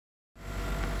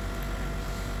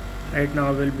Right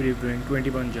now, we'll be reviewing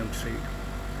 21 Jump Street.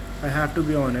 I have to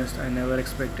be honest, I never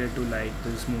expected to like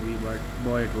this movie, but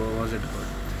boy, was it good.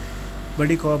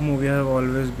 Buddy cop movies have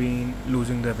always been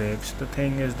losing their waves. The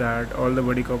thing is that all the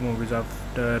buddy cop movies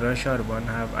after Rush Hour 1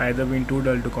 have either been too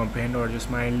dull to comprehend or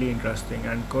just mildly interesting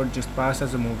and could just pass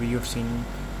as a movie you've seen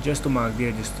just to mark the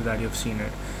register that you've seen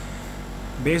it.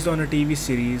 Based on a TV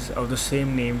series of the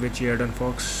same name which aired on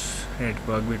Fox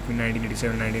Network between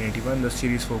 1987 and 1981, the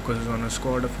series focuses on a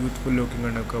squad of youthful looking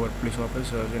undercover police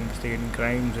officers investigating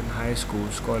crimes in high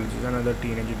schools, colleges, and other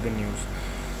teenage venues.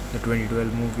 The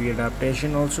 2012 movie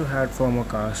adaptation also had former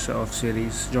cast of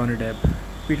series Johnny Depp,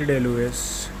 Peter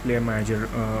DeLuise play a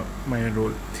minor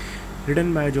role.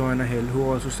 Written by Joanna Hill,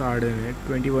 who also starred in it,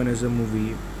 21 is a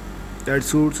movie that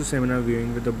suits a seminar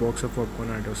viewing with a box of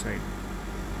popcorn at your side.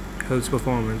 Hill's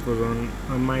performance was on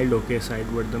a mild okay side,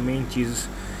 but the main cheese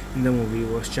in the movie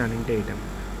was Channing Tatum,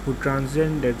 who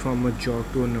transcended from a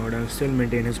jock to a nerd and still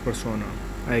maintained his persona.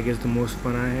 I guess the most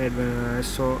fun I had when I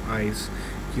saw Ice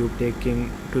Cube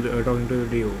talking to the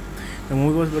duo. The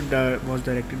movie was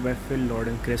directed by Phil Lord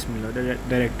and Chris Miller. The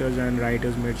directors and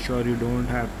writers made sure you don't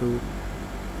have to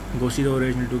go see the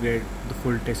original to get the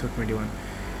full taste of 21.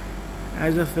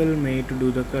 As a film made to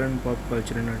do the current pop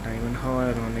culture in our time and how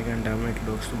ironic and dumb it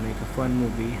looks to make a fun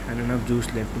movie and enough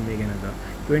juice left to make another.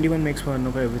 21 makes fun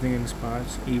of everything in its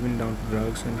parts, even down to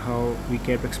drugs and how we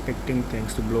kept expecting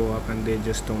things to blow up and they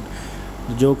just don't.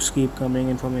 The jokes keep coming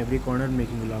in from every corner,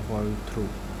 making you laugh all through.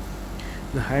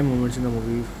 The high moments in the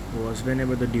movie was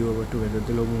whenever the duo were together,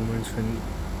 the low moments when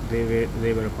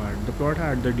they were apart. The plot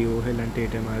had the duo Hill and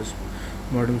Tatum as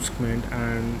Morton Squint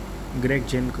and Greg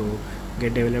Jenko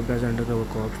get developed as undercover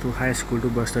cops to high school to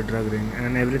bust a drug ring,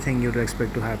 and everything you'd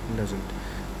expect to happen doesn't.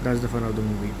 That's the fun of the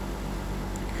movie.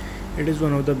 It is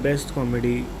one of the best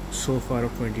comedy so far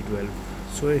of 2012.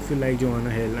 So if you like Joanna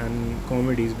Hill and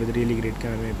comedies with really great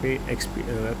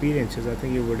appearances, I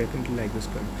think you would definitely like this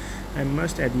film. I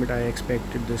must admit I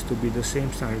expected this to be the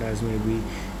same standard as maybe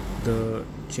the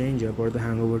Change Up or The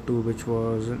Hangover 2, which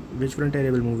weren't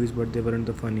terrible movies, but they weren't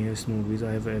the funniest movies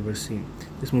I have ever seen.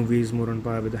 This movie is more on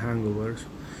par with The Hangovers,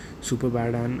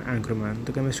 Superbad, and Anchorman.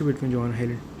 The chemistry between John Hill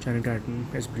and Channing Tatum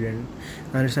is brilliant,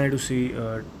 and it's nice to see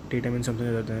Tatum in something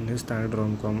other than his standard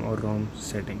rom-com or rom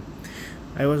setting.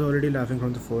 I was already laughing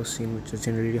from the first scene, which is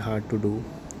generally hard to do,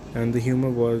 and the humor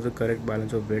was the correct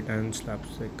balance of wit and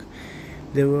slapstick.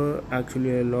 There were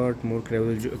actually a lot more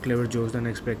clever jokes than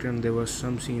expected, and there were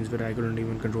some scenes where I couldn't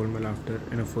even control my laughter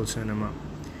in a full cinema.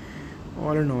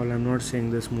 All in all, I'm not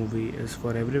saying this movie is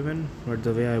for everyone, but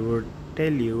the way I would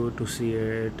tell you to see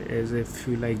it is if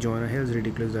you like Jonah Hill's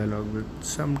ridiculous dialogue with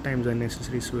sometimes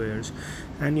unnecessary swears,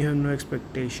 and you have no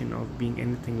expectation of being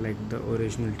anything like the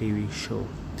original TV show.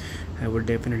 I would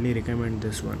definitely recommend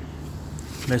this one.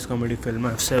 Best comedy film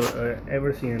I've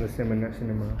ever seen in the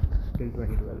cinema till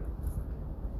 2012.